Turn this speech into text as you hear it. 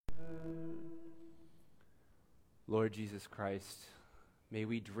Lord Jesus Christ, may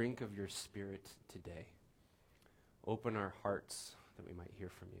we drink of your Spirit today. Open our hearts that we might hear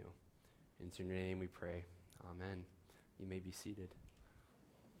from you. In your name we pray. Amen. You may be seated.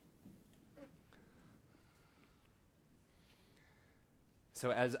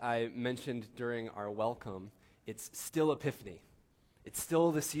 So as I mentioned during our welcome, it's still Epiphany. It's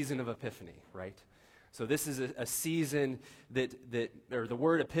still the season of Epiphany, right? So this is a season or the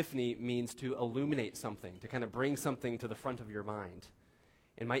word epiphany means to illuminate something, to kind of bring something to the front of your mind.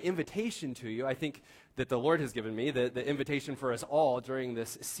 And my invitation to you, I think that the Lord has given me, the invitation for us all during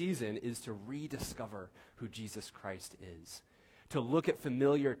this season is to rediscover who Jesus Christ is. To look at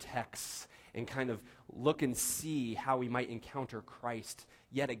familiar texts and kind of look and see how we might encounter Christ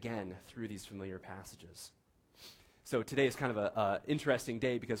yet again through these familiar passages. So today is kind of an interesting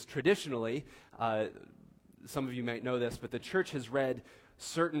day because traditionally, some of you might know this, but the church has read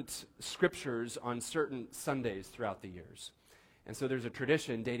certain scriptures on certain Sundays throughout the years. And so there's a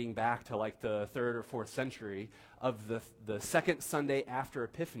tradition dating back to like the 3rd or 4th century of the second Sunday after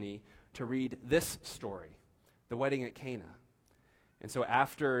Epiphany to read this story, the wedding at Cana. And so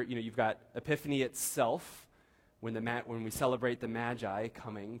after, you've got Epiphany itself, when we celebrate the Magi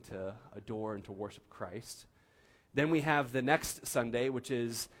coming to adore and to worship Christ. Then we have the next Sunday, which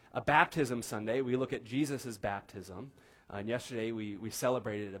is a baptism Sunday. We look at Jesus' baptism. And yesterday we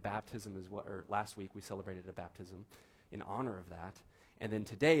celebrated a baptism or last week we celebrated a baptism in honor of that. And then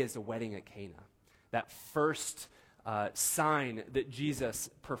today is the wedding at Cana, that first sign that Jesus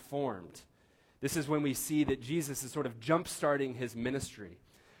performed. This is when we see that Jesus is sort of jump-starting his ministry.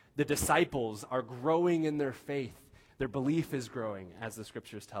 The disciples are growing in their faith. Their belief is growing, as the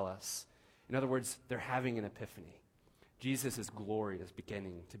scriptures tell us. In other words, they're having an epiphany. Jesus' glory is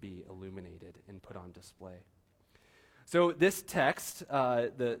beginning to be illuminated and put on display. So this text,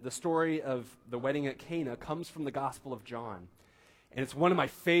 the story of the wedding at Cana, comes from the Gospel of John. And it's one of my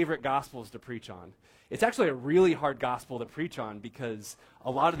favorite Gospels to preach on. It's actually a really hard Gospel to preach on because a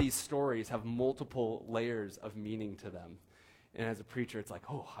lot of these stories have multiple layers of meaning to them. And as a preacher, it's like,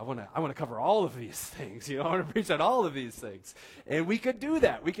 I want to cover all of these things. I want to preach on all of these things. And we could do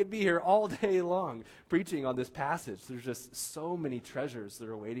that. We could be here all day long preaching on this passage. There's just so many treasures that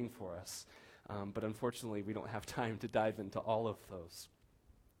are waiting for us. But unfortunately, we don't have time to dive into all of those.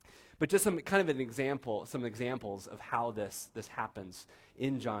 But just some examples of how this happens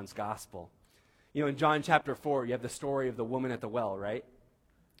in John's gospel. In John chapter 4, you have the story of the woman at the well, right?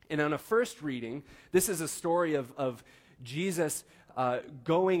 And on a first reading, this is a story of Jesus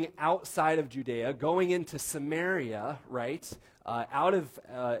going outside of Judea, going into Samaria, right, out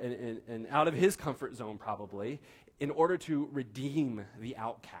of his comfort zone probably, in order to redeem the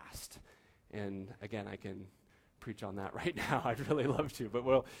outcast. And again, I can preach on that right now. I'd really love to,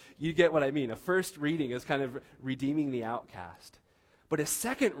 but you get what I mean. A first reading is kind of redeeming the outcast. But a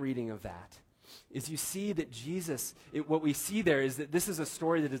second reading of that is you see that what we see there is that this is a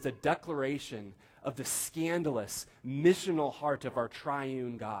story that is a declaration of the scandalous, missional heart of our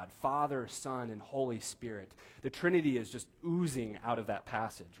triune God, Father, Son, and Holy Spirit. The Trinity is just oozing out of that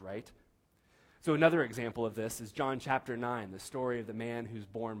passage, right? So another example of this is John chapter 9, the story of the man who's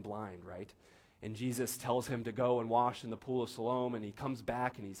born blind, right? And Jesus tells him to go and wash in the pool of Siloam, and he comes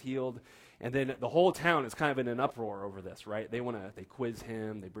back and he's healed. And then the whole town is kind of in an uproar over this, right? They quiz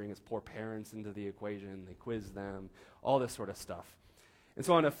him, they bring his poor parents into the equation, they quiz them, all this sort of stuff. And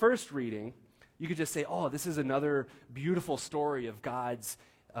so on a first reading, you could just say, this is another beautiful story of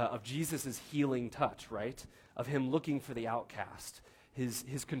of Jesus' healing touch, right? Of him looking for the outcast,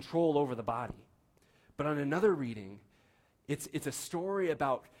 his control over the body. But on another reading, it's a story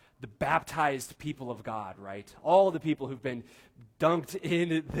about the baptized people of God, right? All the people who've been dunked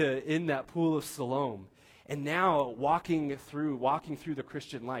in that pool of Siloam. And now, walking through the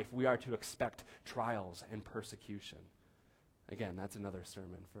Christian life, we are to expect trials and persecution. Again, that's another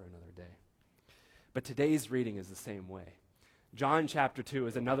sermon for another day. But today's reading is the same way. John chapter 2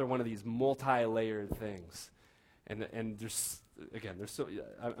 is another one of these multi-layered things. And I'm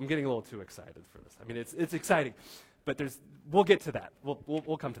getting a little too excited for this. I mean, it's exciting, but we'll get to that.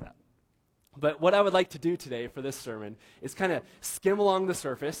 We'll come to that. But what I would like to do today for this sermon is kind of skim along the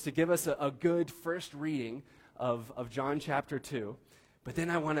surface to give us a good first reading of John chapter 2. But then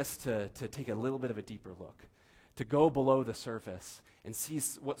I want us to take a little bit of a deeper look, to go below the surface and see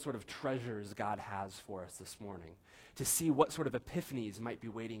what sort of treasures God has for us this morning, to see what sort of epiphanies might be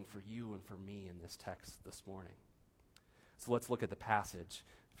waiting for you and for me in this text this morning. So let's look at the passage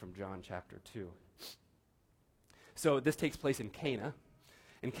from John chapter 2. So this takes place in Cana.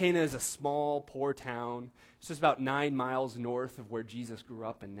 And Cana is a small, poor town. It's just about 9 miles north of where Jesus grew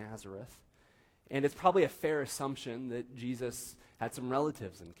up in Nazareth. And it's probably a fair assumption that Jesus had some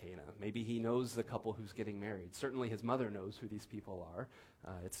relatives in Cana. Maybe he knows the couple who's getting married. Certainly his mother knows who these people are.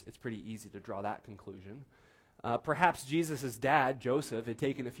 It's pretty easy to draw that conclusion. Perhaps Jesus' dad, Joseph, had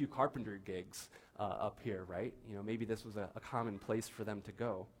taken a few carpenter gigs up here, right? Maybe this was a common place for them to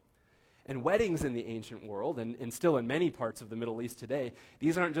go. And weddings in the ancient world, and still in many parts of the Middle East today,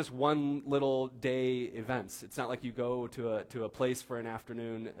 these aren't just one little day events. It's not like you go to a place for an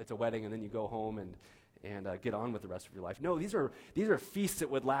afternoon, it's a wedding, and then you go home and get on with the rest of your life. No, these are feasts that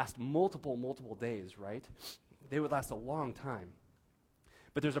would last multiple days, right? They would last a long time.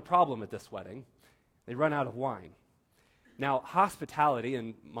 But there's a problem at this wedding. They run out of wine. Now, hospitality,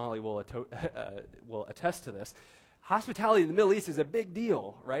 and Molly will attest to this, hospitality in the Middle East is a big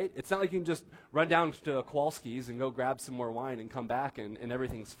deal, right? It's not like you can just run down to Kowalski's and go grab some more wine and come back and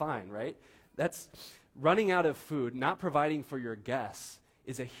everything's fine, right? That's running out of food, not providing for your guests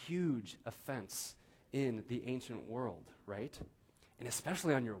is a huge offense in the ancient world, right? And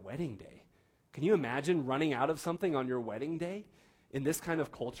especially on your wedding day. Can you imagine running out of something on your wedding day in this kind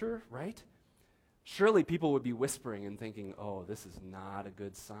of culture, right? Surely people would be whispering and thinking, oh, this is not a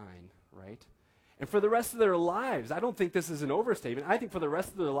good sign, right? And for the rest of their lives, I don't think this is an overstatement. I think for the rest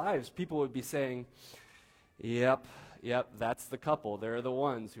of their lives, people would be saying, yep, that's the couple. They're the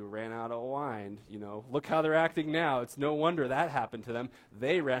ones who ran out of wine. Look how they're acting now. It's no wonder that happened to them.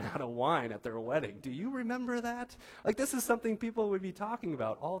 They ran out of wine at their wedding. Do you remember that? This is something people would be talking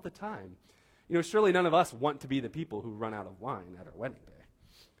about all the time. Surely none of us want to be the people who run out of wine at our wedding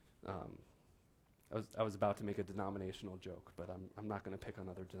day. I was about to make a denominational joke, but I'm not going to pick on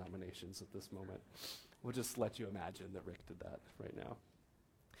other denominations at this moment. We'll just let you imagine that Rick did that right now.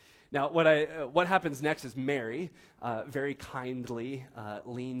 Now, what happens next is Mary very kindly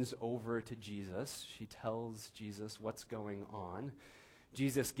leans over to Jesus. She tells Jesus what's going on.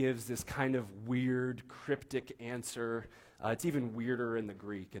 Jesus gives this kind of weird, cryptic answer. It's even weirder in the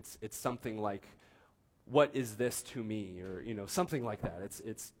Greek. It's something like, "What is this to me?" or something like that.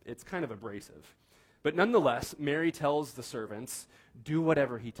 It's kind of abrasive. But nonetheless, Mary tells the servants, do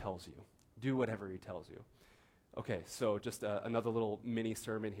whatever he tells you. Do whatever he tells you. Okay, so just another little mini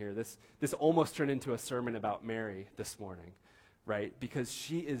sermon here. This almost turned into a sermon about Mary this morning, right? Because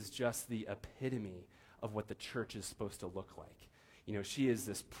she is just the epitome of what the church is supposed to look like. She is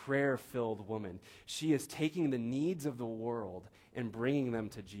this prayer-filled woman. She is taking the needs of the world and bringing them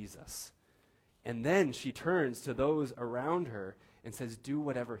to Jesus. And then she turns to those around her and says, do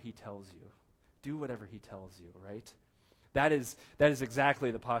whatever he tells you. Do whatever he tells you, right? That is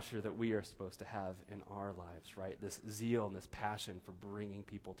exactly the posture that we are supposed to have in our lives, right? This zeal and this passion for bringing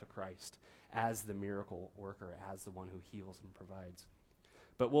people to Christ as the miracle worker, as the one who heals and provides.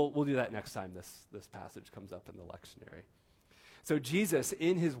 But we'll do that next time this passage comes up in the lectionary. So Jesus,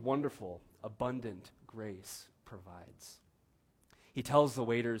 in his wonderful, abundant grace, provides. He tells the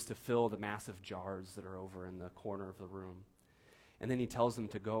waiters to fill the massive jars that are over in the corner of the room. And then he tells them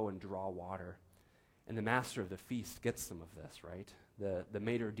to go and draw water. And the master of the feast gets some of this, right? The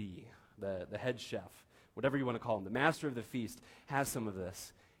maitre d', the head chef, whatever you want to call him, the master of the feast has some of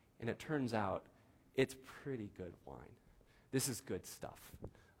this. And it turns out it's pretty good wine. This is good stuff.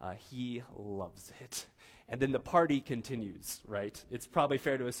 He loves it. And then the party continues, right? It's probably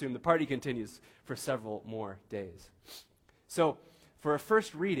fair to assume the party continues for several more days. So for a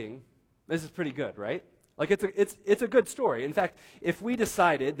first reading, this is pretty good, right? It's a good story. In fact, if we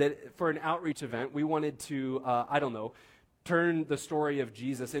decided that for an outreach event we wanted to, turn the story of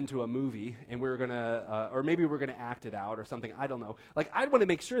Jesus into a movie, and we were gonna, or maybe we're gonna act it out or something, I don't know. I'd want to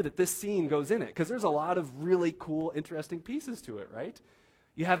make sure that this scene goes in it, because there's a lot of really cool, interesting pieces to it, right?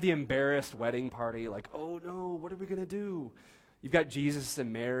 You have the embarrassed wedding party, oh no, what are we gonna do? You've got Jesus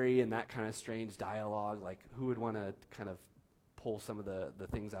and Mary and that kind of strange dialogue, who would want to kind of pull some of the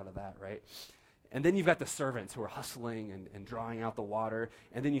things out of that, right? And then you've got the servants who are hustling and drawing out the water.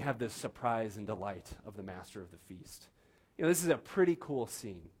 And then you have this surprise and delight of the master of the feast. This is a pretty cool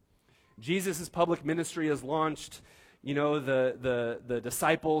scene. Jesus' public ministry is launched. The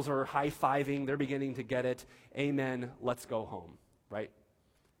disciples are high-fiving. They're beginning to get it. Amen. Let's go home, right?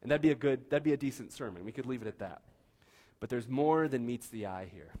 And that'd be a decent sermon. We could leave it at that. But there's more than meets the eye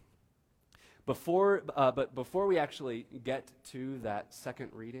here. But before we actually get to that second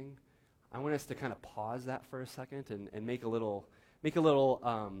reading, I want us to kind of pause that for a second and make a little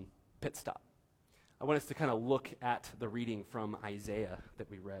pit stop. I want us to kind of look at the reading from Isaiah that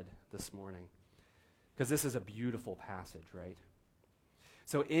we read this morning, because this is a beautiful passage, right?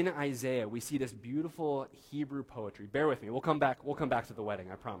 So in Isaiah, we see this beautiful Hebrew poetry. Bear with me. We'll come back to the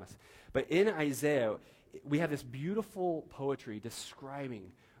wedding, I promise. But in Isaiah, we have this beautiful poetry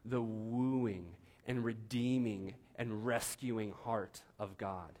describing the wooing and redeeming and rescuing heart of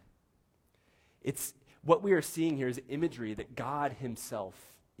God. It's what we are seeing here is imagery that God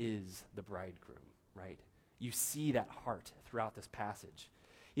himself is the bridegroom, right? You see that heart throughout this passage.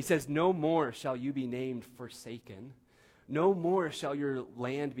 He says, "No more shall you be named forsaken. No more shall your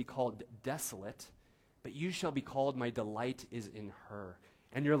land be called desolate, but you shall be called, my delight is in her,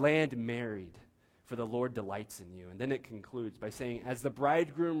 and your land married, for the Lord delights in you." And then it concludes by saying, "As the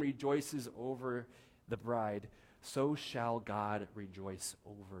bridegroom rejoices over the bride, so shall God rejoice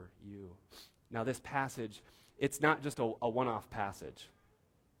over you." Now this passage, it's not just a one-off passage.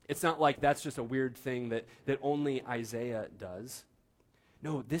 It's not like that's just a weird thing that only Isaiah does.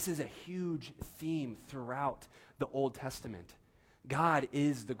 No, this is a huge theme throughout the Old Testament. God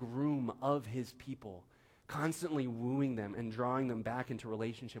is the groom of his people, constantly wooing them and drawing them back into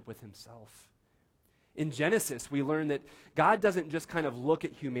relationship with himself. In Genesis, we learn that God doesn't just kind of look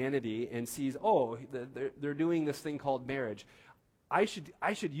at humanity and sees, oh, they're doing this thing called marriage. I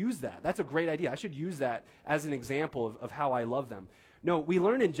should use that. That's a great idea. I should use that as an example of how I love them. No, we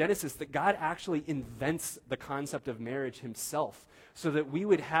learn in Genesis that God actually invents the concept of marriage himself so that we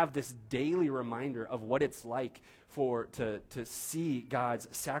would have this daily reminder of what it's like to see God's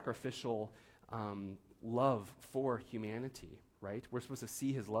sacrificial love for humanity, right? We're supposed to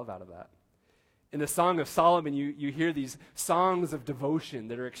see his love out of that. In the Song of Solomon, you hear these songs of devotion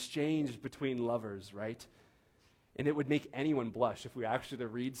that are exchanged between lovers, right? And it would make anyone blush if we actually to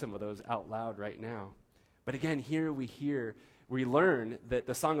read some of those out loud right now. But again, here we learn that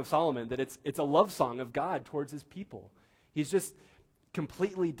the Song of Solomon, that it's a love song of God towards his people. He's just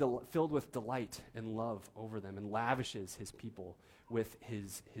completely filled with delight and love over them and lavishes his people with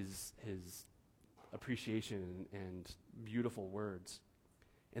his appreciation and beautiful words.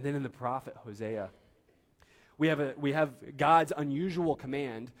 And then in the prophet Hosea, we have God's unusual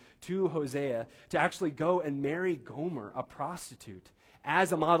command to Hosea to actually go and marry Gomer, a prostitute,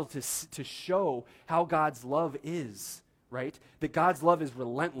 as a model to show how God's love is, right? That God's love is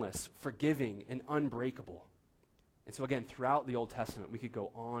relentless, forgiving, and unbreakable. And so again, throughout the Old Testament, we could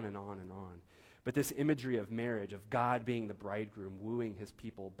go on and on and on. But this imagery of marriage, of God being the bridegroom, wooing his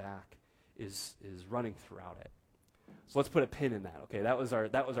people back, is running throughout it. So let's put a pin in that, okay? That was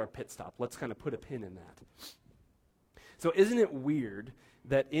our pit stop. Let's kind of put a pin in that. So isn't it weird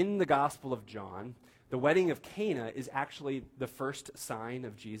that in the Gospel of John, the wedding of Cana is actually the first sign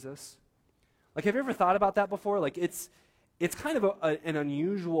of Jesus? Like, have you ever thought about that before? Like, it's kind of an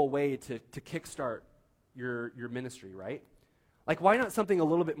unusual way to kickstart your ministry, right? Like, why not something a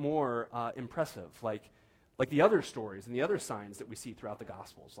little bit more impressive, like the other stories and the other signs that we see throughout the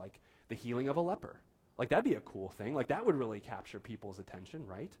Gospels, like the healing of a leper? Like, that'd be a cool thing. Like, that would really capture people's attention,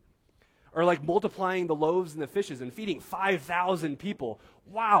 right? Or like multiplying the loaves and the fishes and feeding 5,000 people.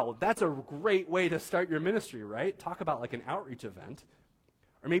 Wow, that's a great way to start your ministry, right? Talk about like an outreach event.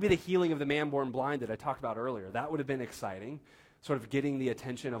 Or maybe the healing of the man born blind that I talked about earlier. That would have been exciting, sort of getting the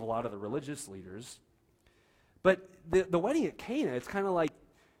attention of a lot of the religious leaders. But the wedding at Cana, it's kind of like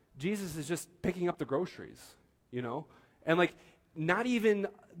Jesus is just picking up the groceries, you know? And like not even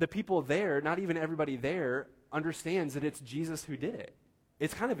the people there, not even everybody there understands that it's Jesus who did it.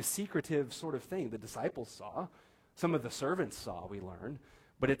 It's kind of a secretive sort of thing. The disciples saw, some of the servants saw, we learn,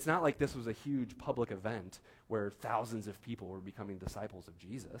 but it's not like this was a huge public event where thousands of people were becoming disciples of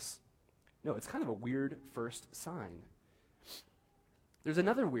Jesus. No, it's kind of a weird first sign. There's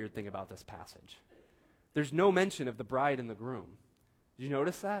another weird thing about this passage. There's no mention of the bride and the groom. Did you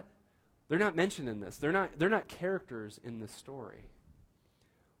notice that? They're not mentioned in this. They're not characters in this story.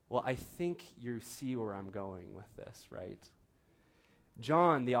 Well, I think you see where I'm going with this, right?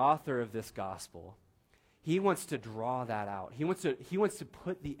 John, the author of this gospel, he wants to draw that out. He wants to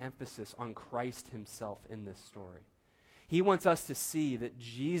put the emphasis on Christ himself in this story. He wants us to see that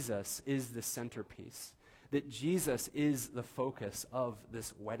Jesus is the centerpiece, that Jesus is the focus of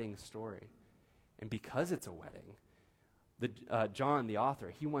this wedding story. And because it's a wedding, John, the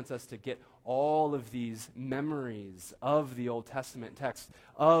author, he wants us to get all of these memories of the Old Testament text,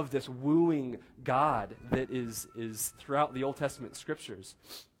 of this wooing God that is throughout the Old Testament scriptures.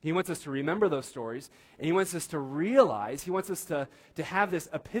 He wants us to remember those stories, and he wants us to realize, he wants us to have this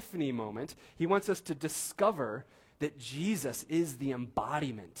epiphany moment. He wants us to discover that Jesus is the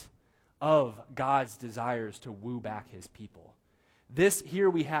embodiment of God's desires to woo back his people. Here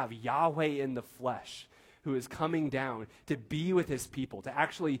we have Yahweh in the flesh, who is coming down to be with his people, to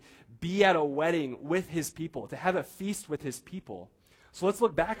actually be at a wedding with his people, to have a feast with his people. So let's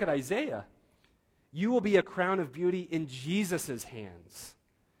look back at Isaiah. You will be a crown of beauty in Jesus' hands.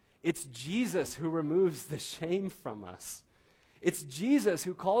 It's Jesus who removes the shame from us. It's Jesus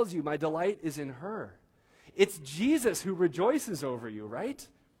who calls you, my delight is in her. It's Jesus who rejoices over you, right?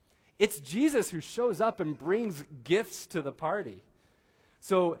 It's Jesus who shows up and brings gifts to the party.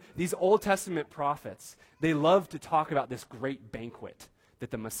 So these Old Testament prophets, they love to talk about this great banquet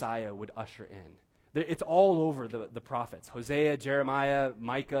that the Messiah would usher in. It's all over the prophets. Hosea, Jeremiah,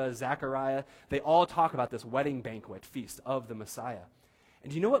 Micah, Zechariah, they all talk about this wedding banquet feast of the Messiah. And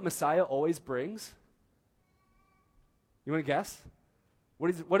do you know what Messiah always brings? You want to guess?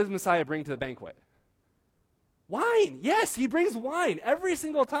 What does Messiah bring to the banquet? Wine. Yes, he brings wine every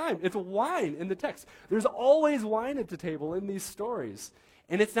single time. It's wine in the text. There's always wine at the table in these stories.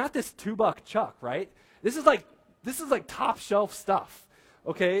 And it's not this $2 chuck, right? This is like top shelf stuff.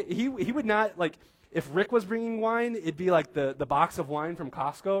 Okay? He would not, like, if Rick was bringing wine, it'd be like the box of wine from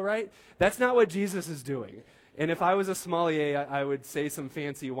Costco, right? That's not what Jesus is doing. And if I was a sommelier, I would say some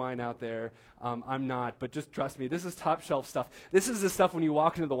fancy wine out there. I'm not, but just trust me, this is top shelf stuff. This is the stuff when you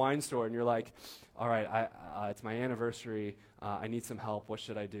walk into the wine store and you're like, all right, it's my anniversary. I need some help. What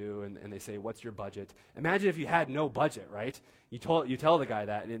should I do? And they say, what's your budget? Imagine if you had no budget, right? You tell the guy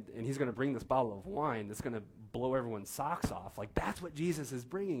that, and he's going to bring this bottle of wine that's going to blow everyone's socks off. Like, that's what Jesus is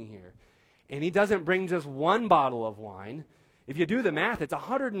bringing here. And he doesn't bring just one bottle of wine. If you do the math, it's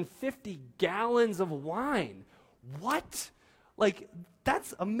 150 gallons of wine. What? Like,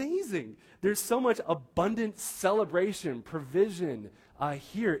 that's amazing. There's so much abundant celebration, provision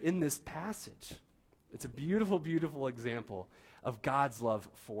here in this passage. It's a beautiful, beautiful example of God's love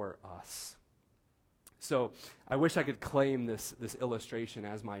for us. So I wish I could claim this illustration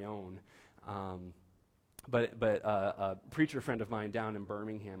as my own. But a preacher friend of mine down in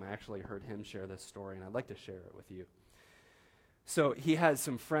Birmingham, I actually heard him share this story, and I'd like to share it with you. So he has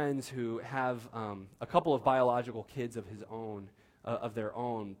some friends who have a couple of biological kids of their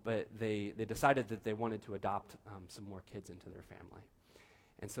own, but they decided that they wanted to adopt some more kids into their family.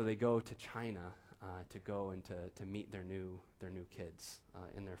 And so they go to China to go and to meet their new kids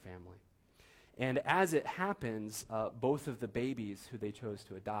in their family. And as it happens, both of the babies who they chose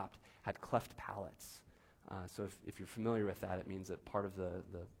to adopt had cleft palates. So if you're familiar with that, it means that part of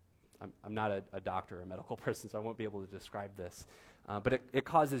I'm not a doctor or a medical person, so I won't be able to describe this. But it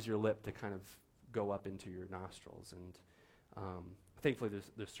causes your lip to kind of go up into your nostrils. And thankfully,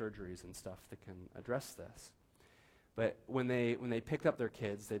 there's surgeries and stuff that can address this. But when they picked up their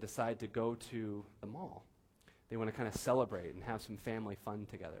kids, they decide to go to the mall. They want to kind of celebrate and have some family fun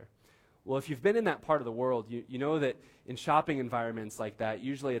together. Well, if you've been in that part of the world, you know that in shopping environments like that,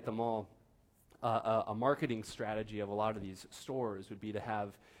 usually at the mall, a marketing strategy of a lot of these stores would be to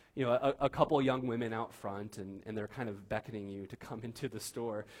have a couple young women out front, and they're kind of beckoning you to come into the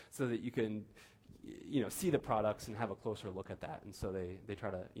store so that you can see the products and have a closer look at that. And so they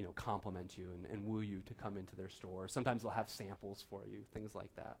try to compliment you and woo you to come into their store. Sometimes they'll have samples for you, things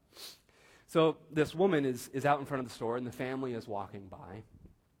like that. So this woman is out in front of the store, and the family is walking by,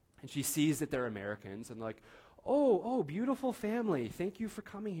 and she sees that they're Americans, and like, oh, beautiful family, thank you for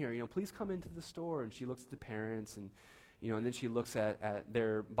coming here. Please come into the store. And she looks at the parents, and and then she looks at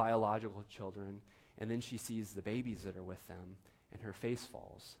their biological children, and then she sees the babies that are with them, and her face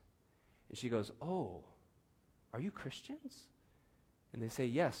falls. And she goes, "Oh, are you Christians?" And they say,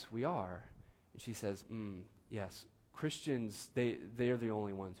 "Yes, we are." And she says, "Yes, Christians, they're the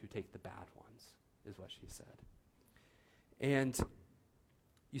only ones who take the bad ones," is what she said. And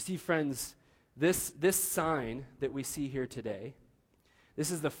you see, friends, this sign that we see here today, this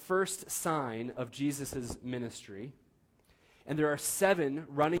is the first sign of Jesus' ministry. And there are 7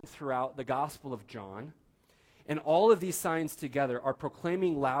 running throughout the Gospel of John. And all of these signs together are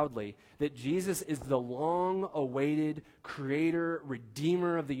proclaiming loudly that Jesus is the long-awaited creator,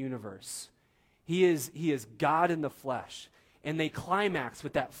 redeemer of the universe. He is God in the flesh. And they climax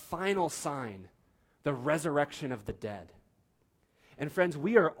with that final sign, the resurrection of the dead. And friends,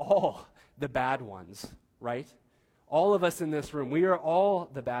 we are all the bad ones, right? All of us in this room, we are all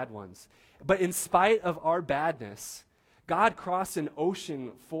the bad ones. But in spite of our badness, God crossed an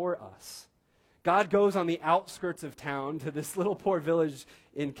ocean for us. God goes on the outskirts of town to this little poor village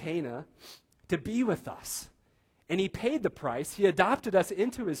in Cana to be with us. And he paid the price. He adopted us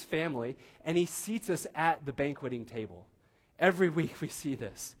into his family, and he seats us at the banqueting table. Every week we see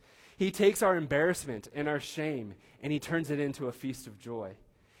this. He takes our embarrassment and our shame, and he turns it into a feast of joy.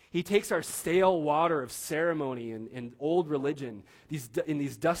 He takes our stale water of ceremony and old religion, in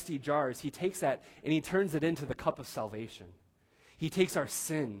these dusty jars. He takes that and he turns it into the cup of salvation. He takes our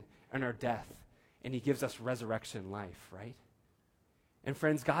sin and our death, and he gives us resurrection life, right? And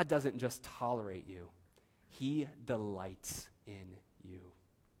friends, God doesn't just tolerate you. He delights in you.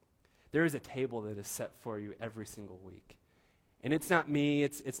 There is a table that is set for you every single week. And it's not me,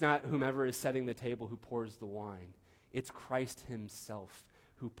 it's not whomever is setting the table who pours the wine. It's Christ himself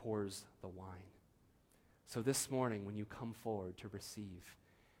who pours the wine. So this morning, when you come forward to receive,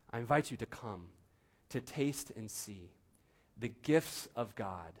 I invite you to come, to taste and see the gifts of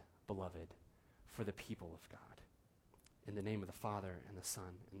God, beloved, for the people of God. In the name of the Father, and the Son,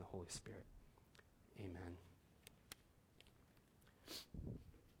 and the Holy Spirit. Amen.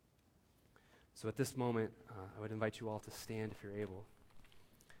 So at this moment, I would invite you all to stand if you're able.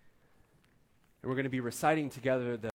 And we're going to be reciting together the